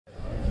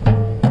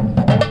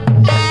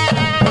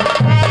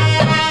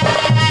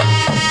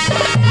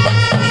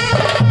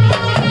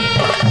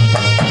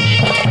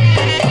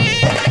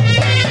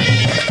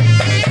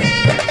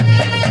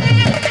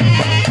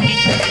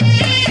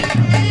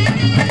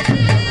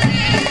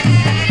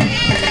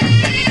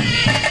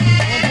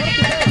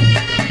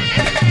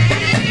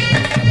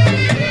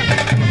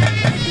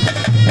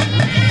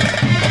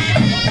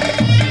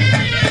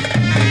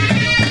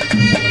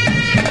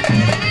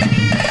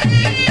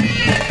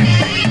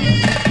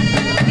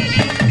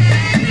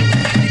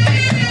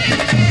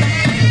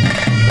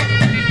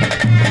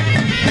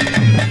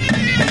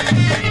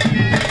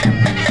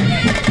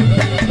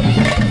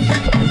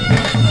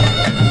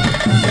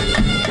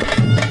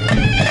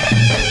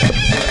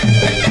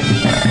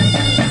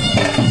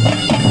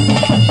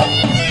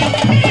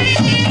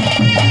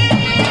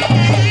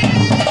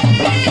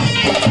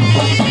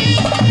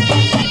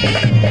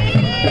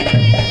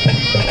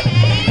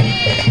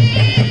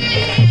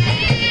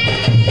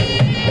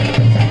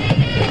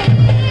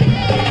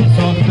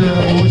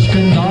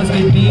ओशखंदास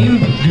की team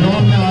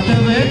ground में आते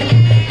हुए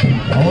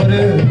और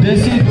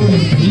देसी धुन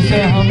जिसे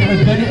हम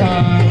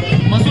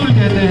मसूल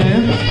कहते हैं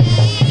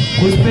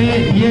उस पे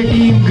ये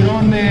टीम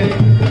ग्राउंड में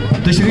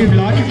तशरीफ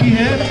ला चुकी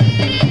है।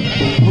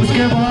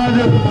 उसके बाद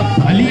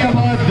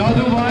अलीआबाद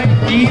दादू भाई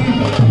टीम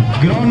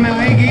ग्राउंड में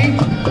आएगी।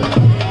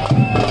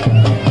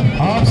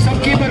 आप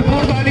सबकी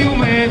भरपूर तालियों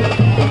में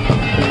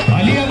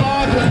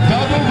अलीआबाद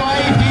दादू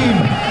भाई टीम।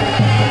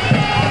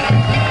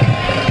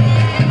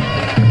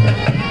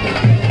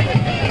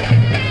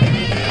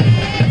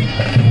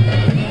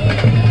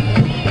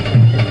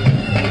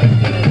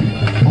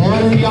 और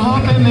यहाँ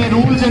पे मैं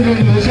रूल्स एंड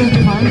रेगुलेशंस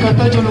डिफाइन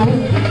करता चलूँ।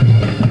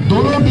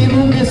 दोनों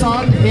टीमों के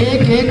साथ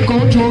एक एक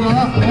कोच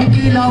होगा,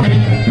 उनके अलावा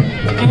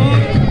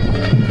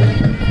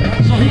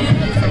शहीद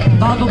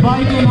दादू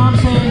भाई के नाम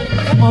से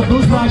और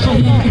दूसरा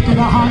शहीद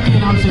इब्तिदा खान के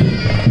नाम से।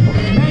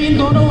 मैं इन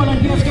दोनों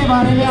वॉलंटियर्स के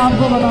बारे में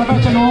आपको बताता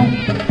चलूँ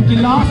कि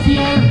last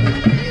year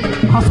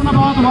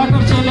Hasanabad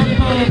water challenge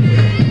पे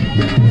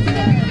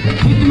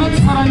खिदमत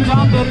सर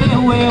अंजाम देते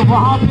हुए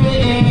वहाँ पे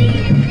एक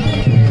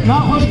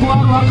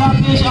नाखुशगवार वाक़ा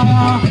पेश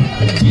आया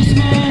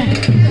जिसमें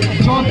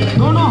जो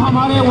दोनों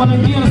हमारे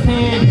वॉलंटियर्स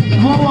थे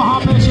वो वहाँ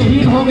पे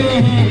शहीद हो गए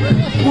हैं।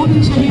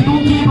 उन शहीदों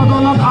की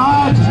बदौलत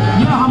आज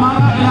यह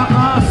हमारा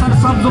इलाका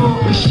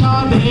सरसब्ज़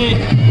शाद है।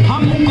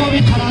 हम उनको भी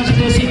खराज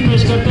तहसीन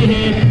पेश करते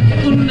हैं,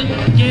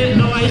 उनके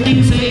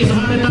नवाइकीन से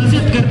इजहार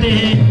ताज़ियत करते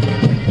हैं।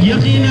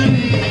 यकीनन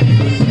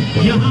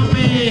यहाँ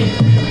पे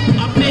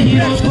अपने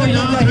हीरोज़ को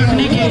याद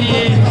रखने के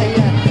लिए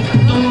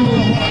तो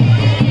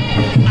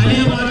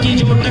आलियाबाद की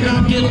जो टग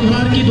ऑफ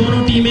वार की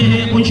दोनों टीमें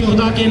हैं उन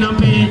शोहदा के नाम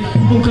पे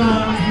उनका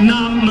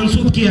नाम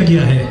मंसूब किया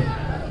गया है।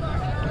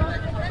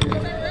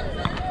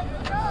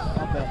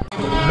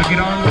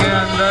 ग्राउंड के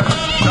अंदर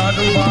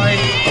दादू भाई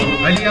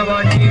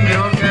अलीआबाद टीम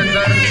ग्राउंड के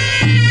अंदर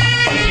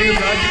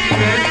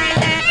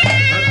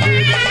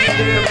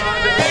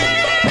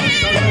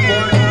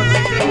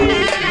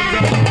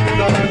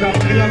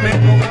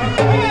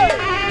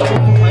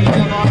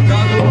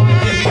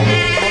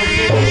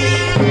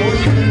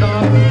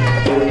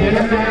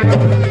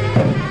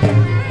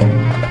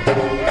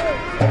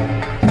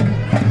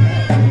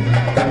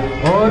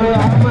और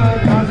हम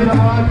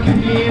नाजिराबाद की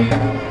टीम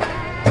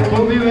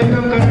को भी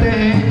वेलकम करते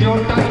हैं। जो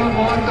टग ऑफ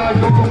वॉर का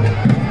जो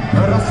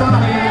रस्सा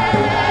है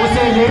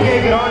उसे लेके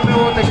ग्राउंड में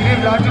वो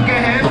तशरीफ ला चुके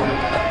हैं।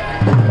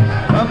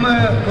 हम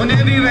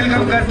उन्हें भी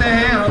वेलकम करते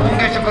हैं। हम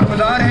उनके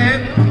शुक्रगुजार हैं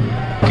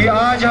कि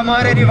आज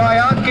हमारे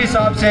रिवायात के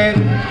हिसाब से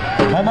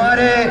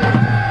हमारे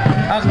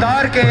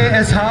अक़दार के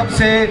हिसाब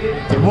से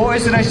वो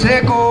इस रस्से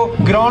को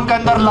ग्राउंड के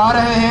अंदर ला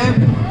रहे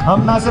हैं।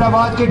 हम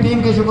नासिराबाद की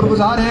टीम के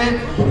शुक्रगुजार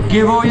हैं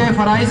कि वो ये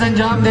फ़राइज़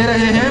अंजाम दे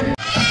रहे हैं।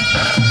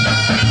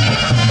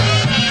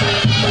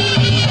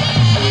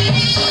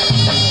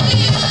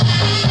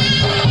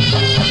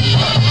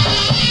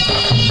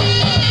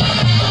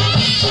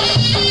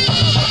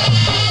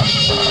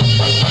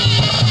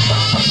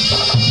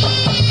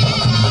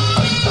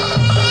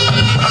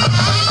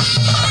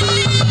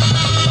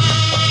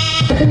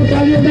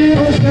 तालियों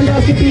में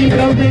ओशखंदास की टीम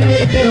ग्राउंड में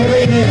एंटर हो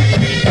रही है।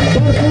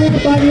 भरपूर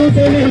तालियों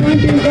से मेहमान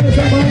टीम का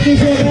सम्मान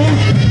कीजिएगा।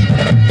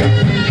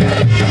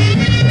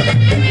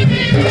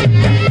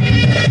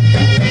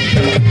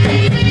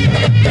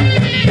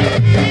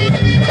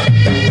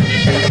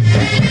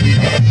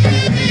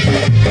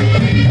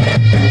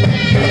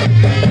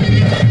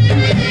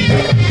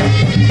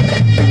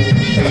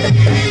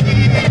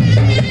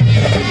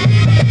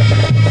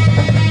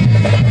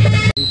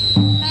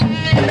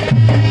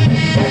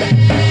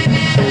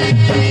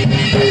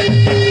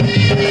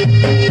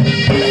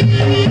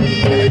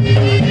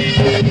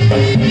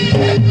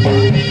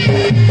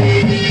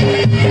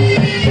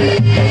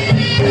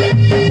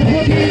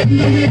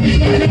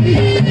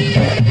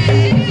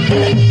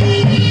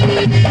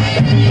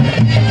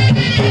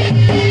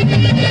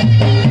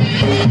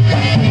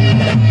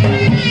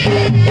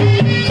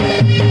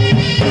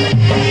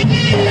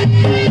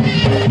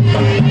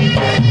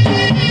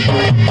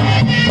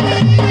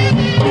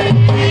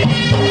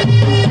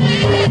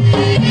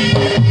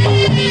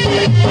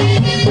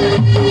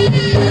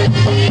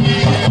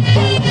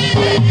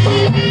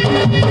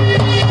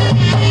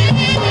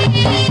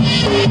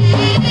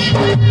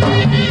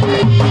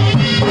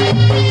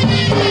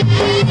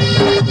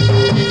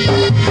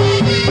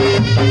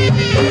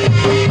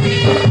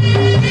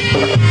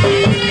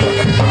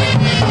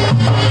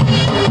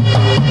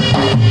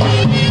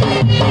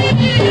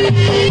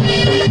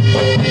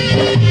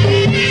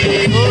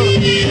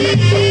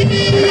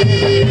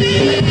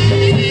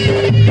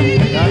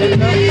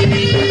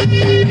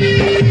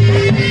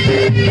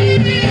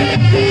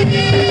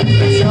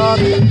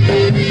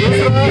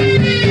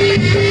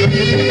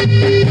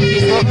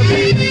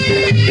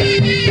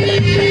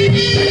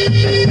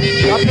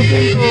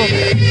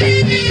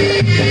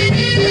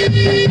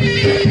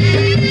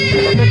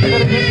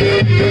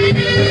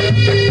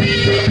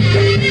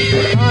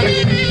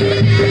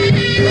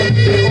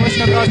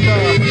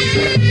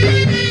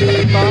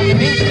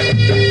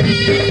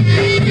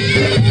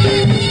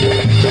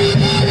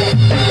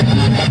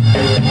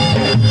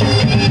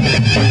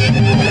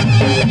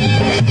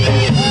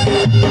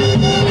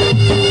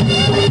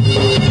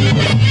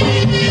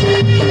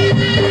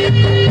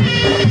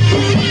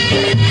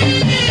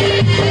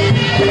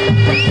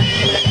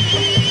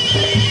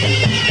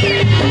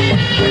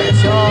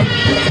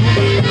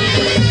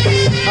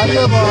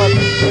 आलियाबाद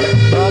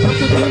राजू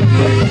की टीम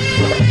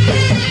की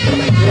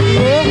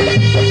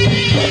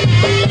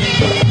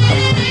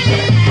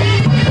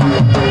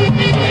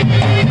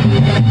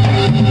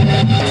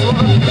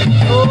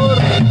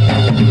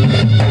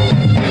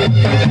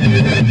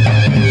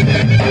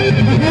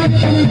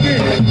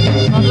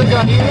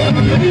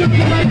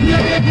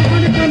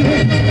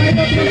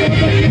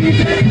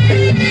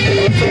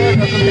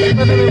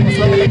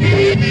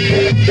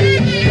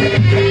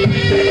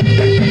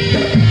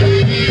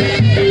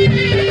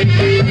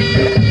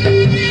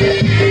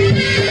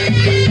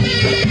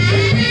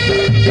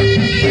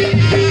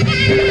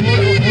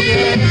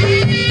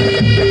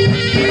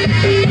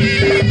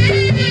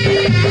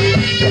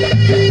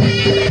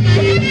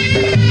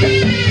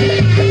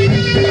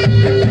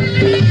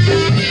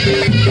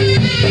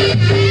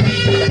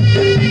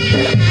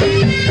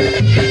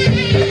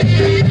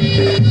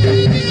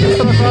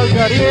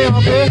जारी है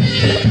यहाँ पे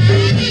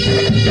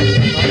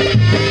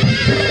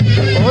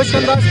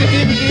ओशखंदास की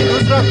टीम की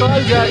दूसरा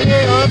कॉल जारी है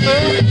यहाँ पे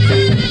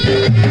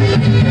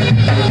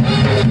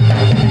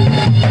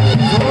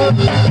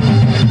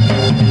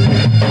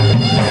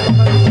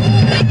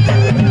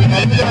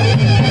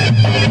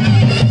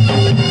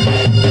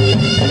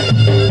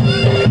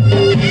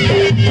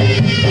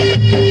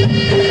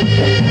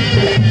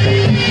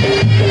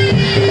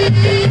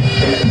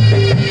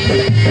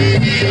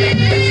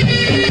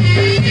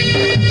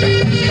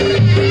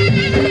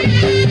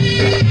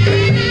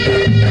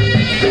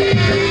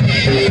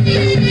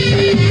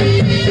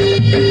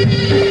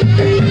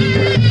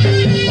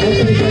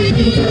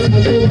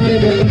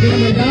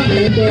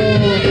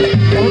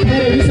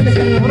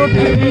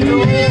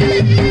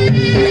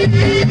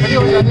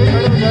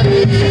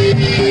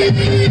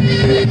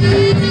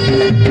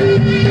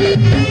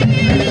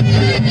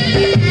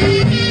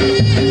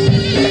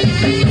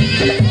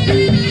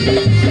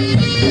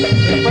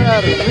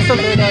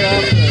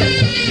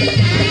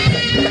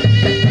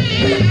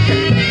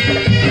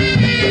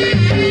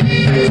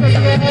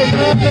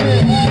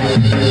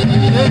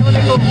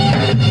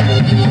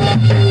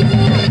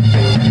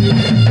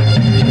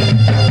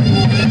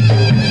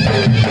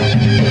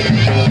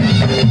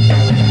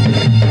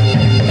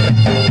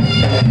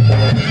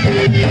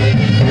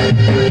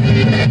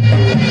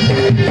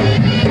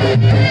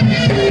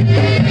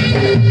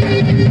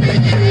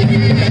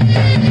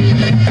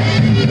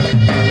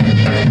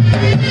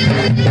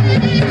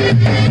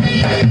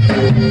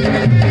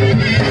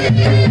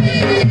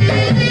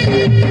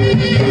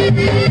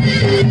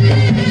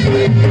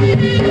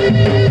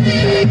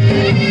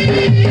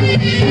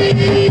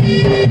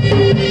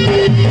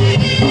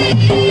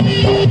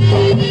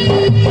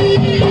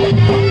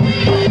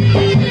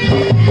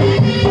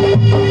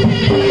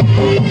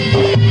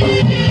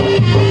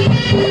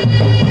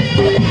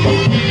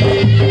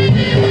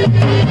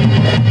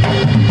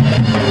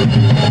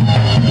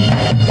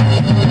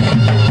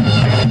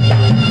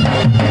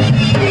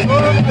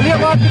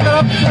अलियाबाद की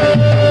तरफ से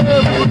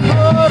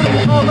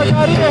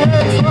जारी है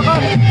इस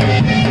वक्त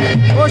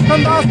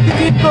ओशखंदास की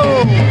टीम को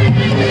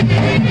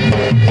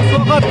इस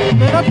वक्त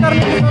मेहनत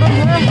करने की जरूरत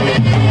है।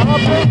 यहाँ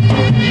पे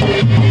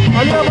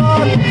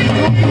अलियाबाद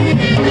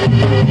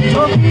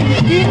जो कि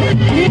तीन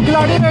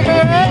खिलाड़ी रह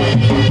गए हैं,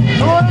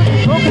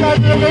 दो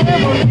खिलाड़ी रह गए हैं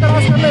बाउंड्री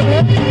क्रॉस करने में।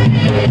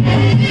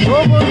 दो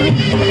बाउंड्री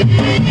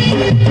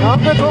यहाँ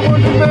पे दो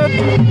बाउंड्री पे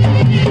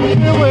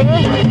रुके हुए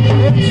हैं,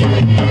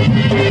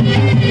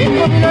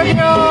 इनको मिला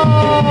गया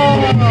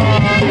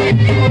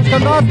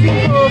ओशखंदास टीम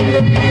को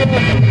मिलेगी।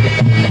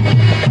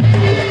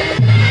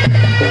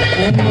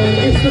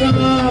 इस तरह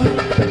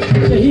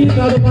शहीद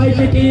दादोभाई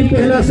की टीम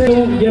पहला से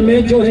ये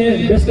मैच जो है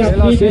बेस्ट ऑफ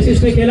 3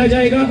 बेसिस पे खेला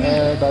जाएगा।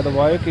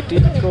 दादोभाई की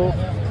टीम को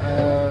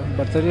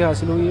बर्तरी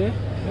हासिल हुई है।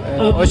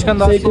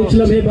 ओशखंदास से कुछ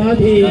लम्हे बाद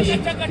ही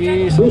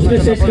दूसरे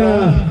सेट का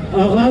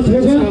आगाज होगा,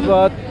 उसके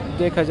बाद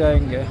देखा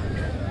जाएंगे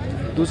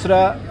दूसरा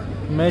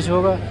मैच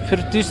होगा, फिर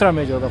तीसरा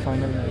मैच होगा,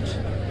 फाइनल मैच।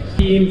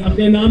 टीम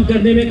अपने नाम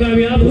करने में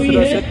कामयाब हुई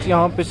है। सेट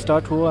यहाँ पे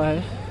स्टार्ट हुआ है,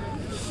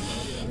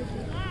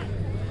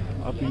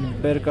 अब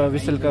एम्पायर का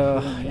विसल का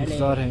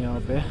इंतजार है। यहाँ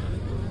पे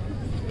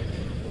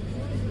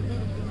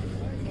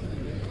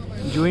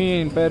जो ही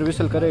एम्पायर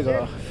विसल करेगा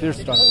फिर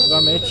स्टार्ट होगा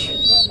मैच।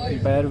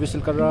 एम्पायर विसल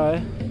कर रहा है।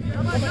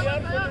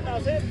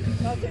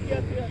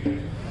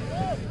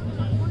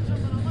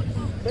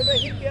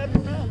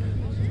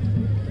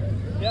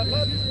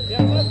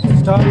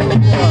 स्टार्ट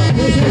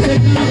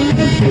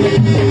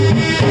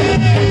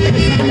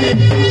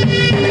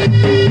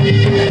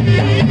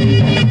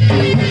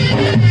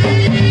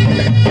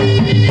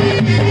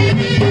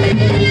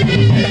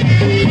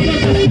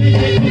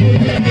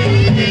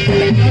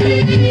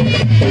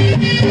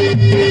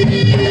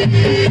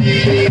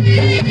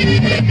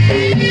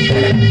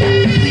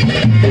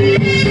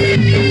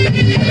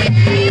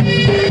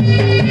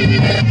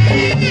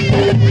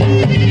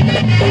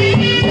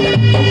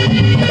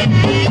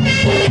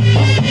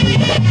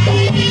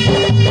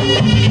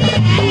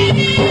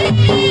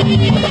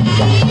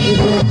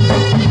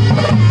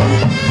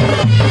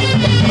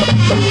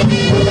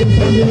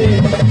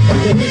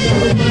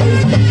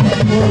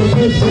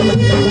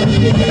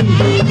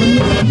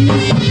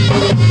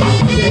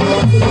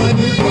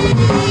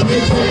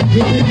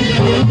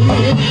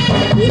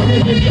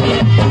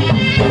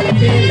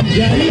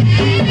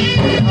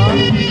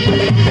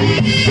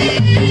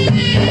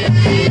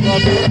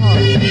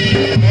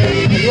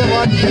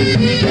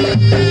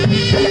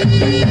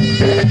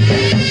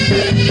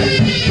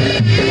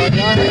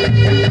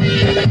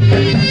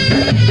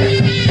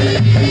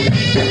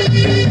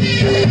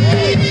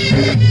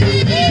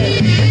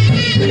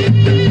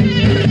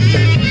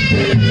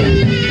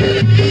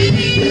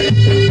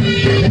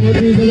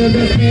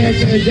जबरदस्त मैच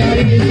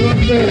जारी इस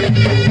वक्त।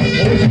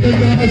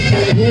 ओशखंदास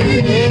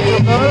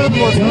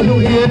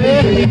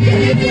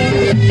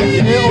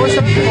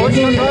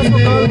ओशखंदास को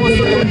काल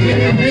मौसूल होती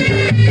है।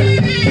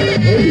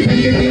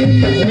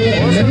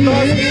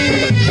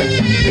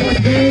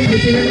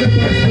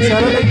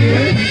 इशारा देखिए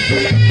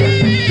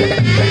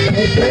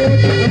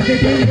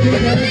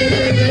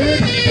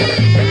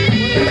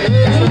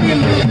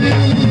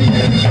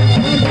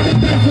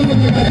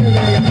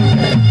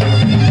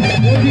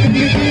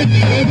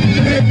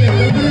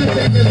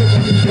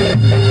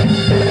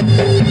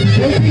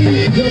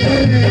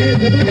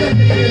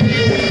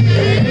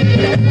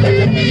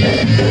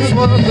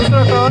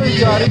दूसरा टाल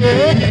जारी है,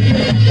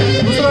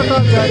 दूसरा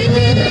टाल जारी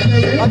है।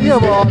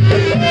 आलियाबाद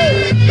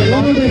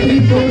दोनों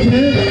बेहतरीन कोच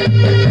हैं,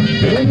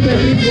 दोनों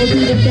बेहतरीन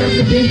कोचिंग करता है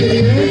अपनी टीम के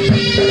लिए।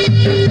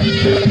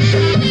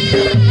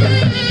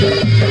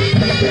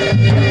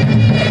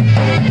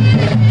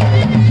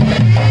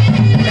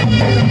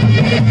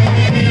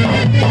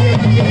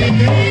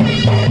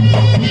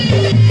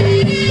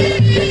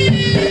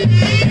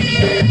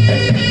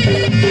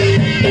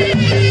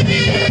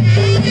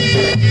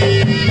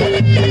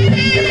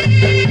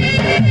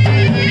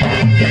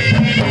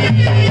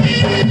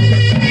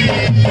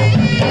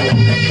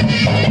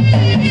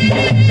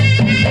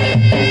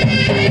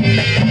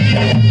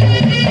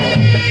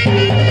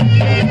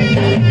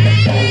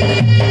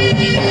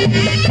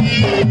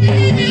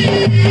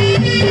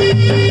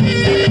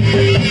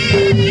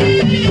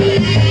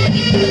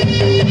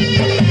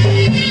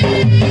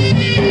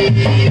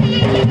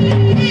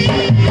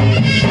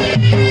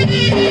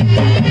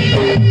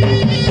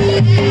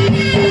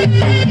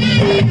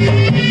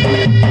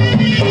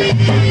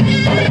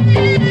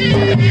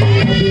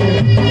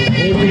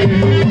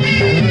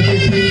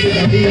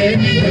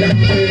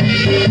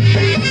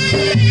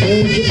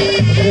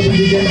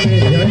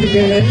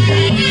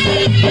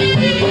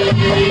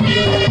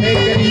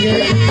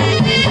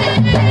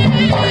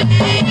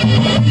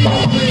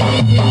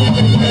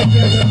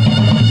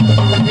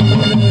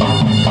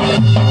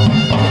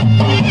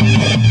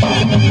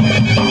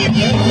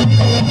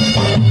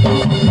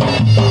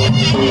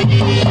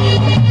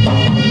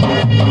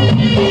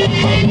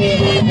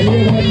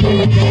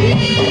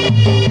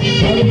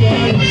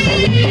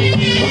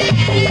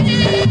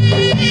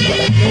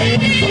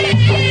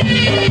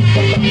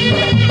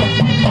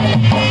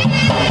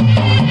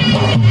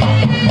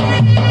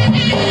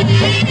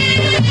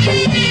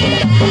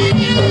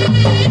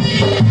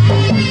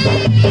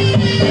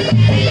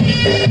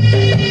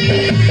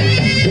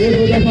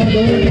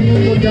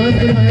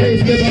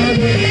 इसके बाद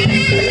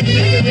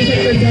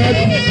के साथ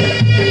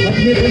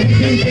अपनी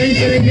पोजीशन चेंज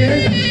करेंगे।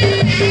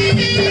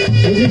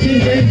 पोजीशन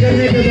चेंज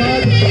करने के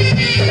बाद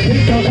फिर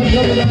ताकत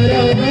का मुजाहरा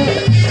होगा।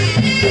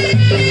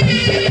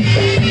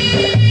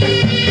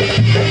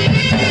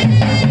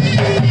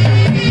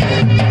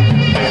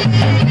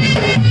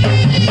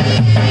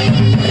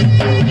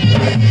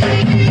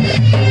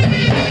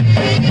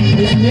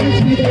 इस मैच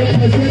की एक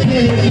खासियत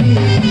है कि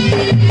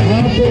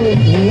आप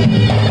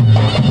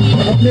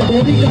अपने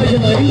बॉडी का जो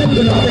एंगल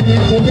बनाते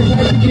हैं,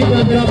 45 डिग्री का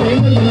अगर आप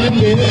एंगल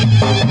बनाएंगे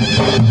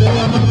तो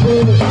आप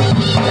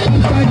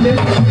ले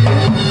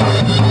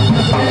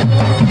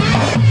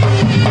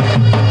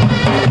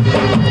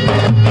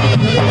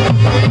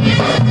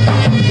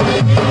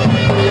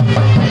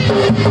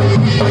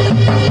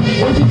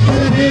कोशिश कर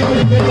रहे हैं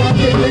उसके बाद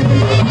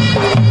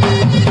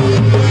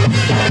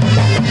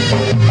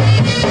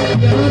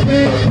यहाँ पे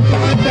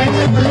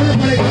टाइमर बढ़ाना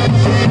पड़ेगा।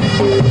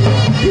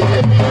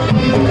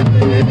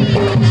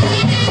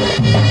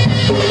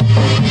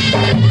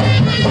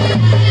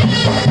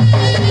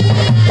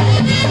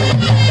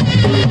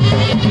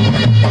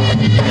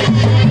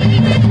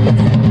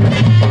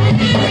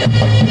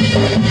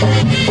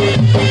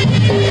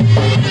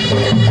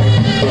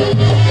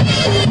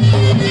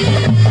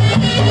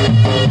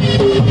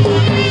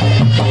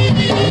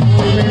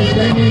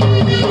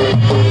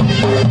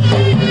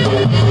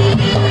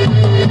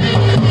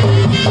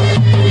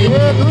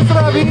 ये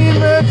दूसरा भी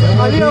मैच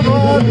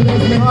आलियाबाद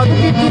आगे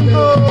की टीम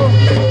को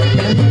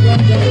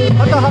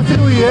फतह हासिल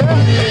हुई है।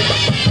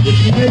 इस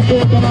मैच को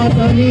बड़ा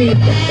आसानी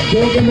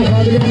दो के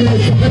मुकाबले में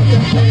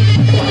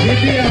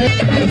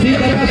इसी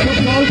तरह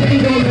फुटबॉल की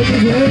जो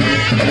मैचेज है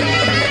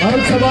हर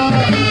सभा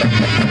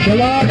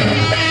ब्लॉक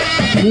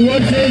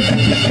वर्सेस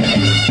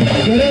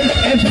करंट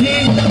FC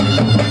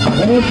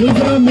और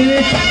दूसरा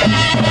मैच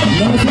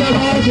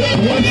नासिराबाद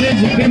वर्सेस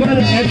विमल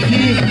FC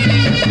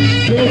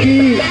जो कि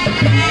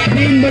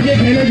 3 बजे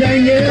खेले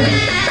जाएंगे।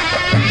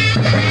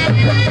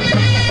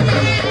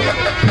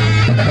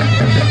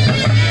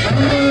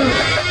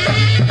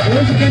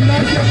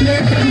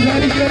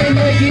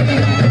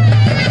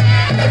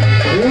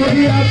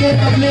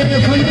 अपने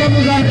फन का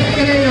मुजाहरा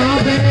करें, यहाँ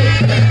पे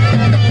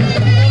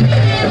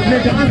अपने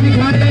डांस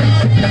दिखाएं।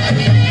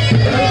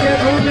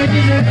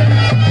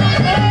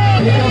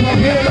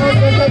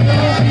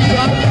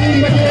 रात 3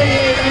 बजे ये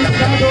इवेंट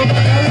स्टार्ट होगा।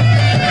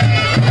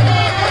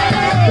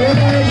 दो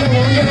मैच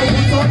होंगे,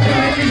 फुटबॉल के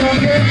मैचेस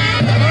होंगे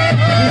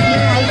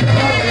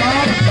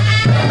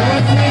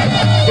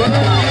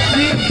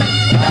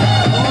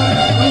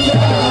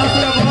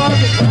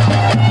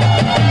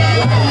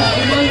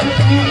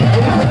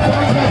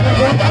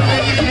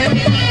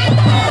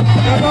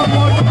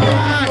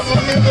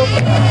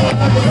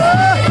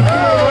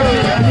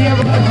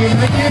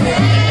जिसमें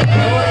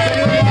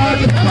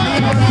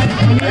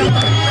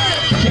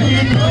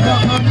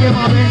हैदराबाद के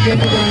मामले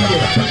खेले जाएंगे।